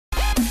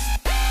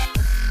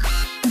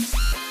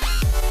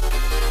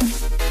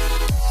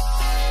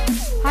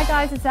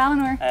guys, it's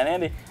Eleanore. And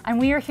Andy. And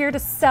we are here to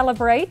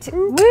celebrate.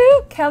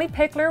 Woo! Kellie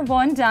Pickler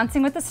won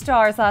Dancing with the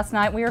Stars last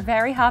night. We are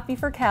very happy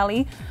for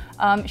Kellie.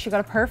 She got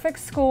a perfect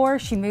score.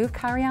 She moved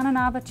Carrie Ann and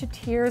Abbott to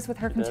tears with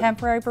her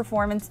contemporary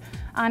performance.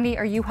 Andy,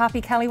 are you happy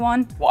Kellie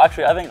won? Well,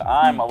 actually, I think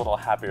I'm a little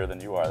happier than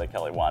you are that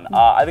Kellie won.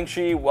 I think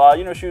she, she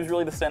was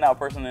really the standout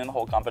person in the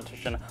whole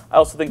competition. I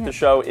also think the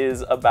show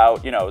is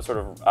about, sort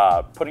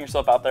of putting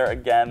yourself out there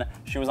again.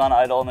 She was on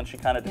Idol and then she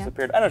kind of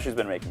disappeared. I know she's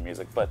been making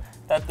music, but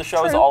the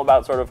show is all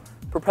about sort of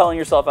propelling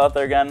yourself out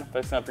there again,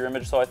 fixing up your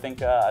image. So I think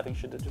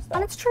she did just that.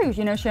 And it's true,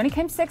 she only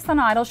came 6th on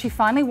Idol. She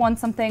finally won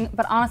something.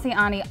 But honestly,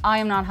 Annie, I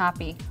am not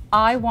happy.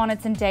 I wanted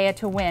Zendaya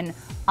to win.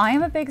 I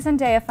am a big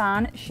Zendaya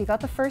fan. She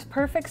got the first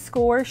perfect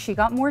score. She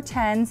got more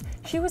 10s.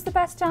 She was the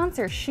best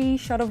dancer. She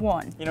should have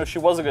won. She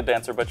was a good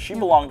dancer, but she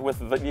belonged with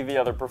the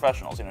other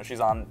professionals. She's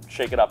on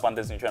Shake It Up on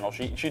Disney Channel.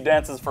 She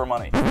dances for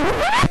money.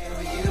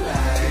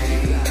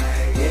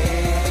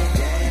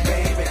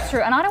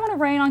 True, and I don't want to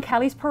rain on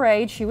Kellie's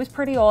parade. She was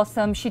pretty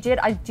awesome.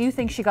 I do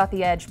think she got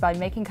the edge by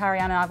making Carrie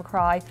Ann and Abbott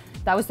cry.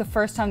 That was the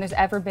first time there's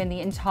ever been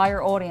the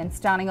entire audience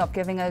standing up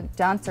giving a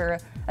dancer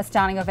a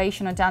standing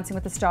ovation on Dancing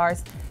with the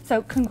Stars.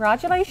 So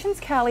congratulations,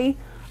 Kellie.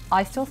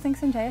 I still think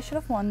Zendaya should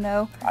have won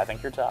though. I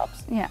think you're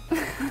tops. Yeah.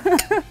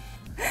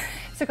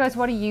 So guys,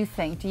 what do you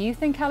think? Do you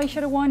think Kellie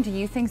should have won? Do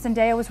you think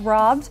Zendaya was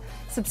robbed?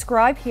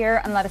 Subscribe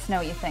here and let us know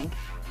what you think.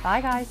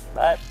 Bye guys.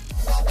 Bye.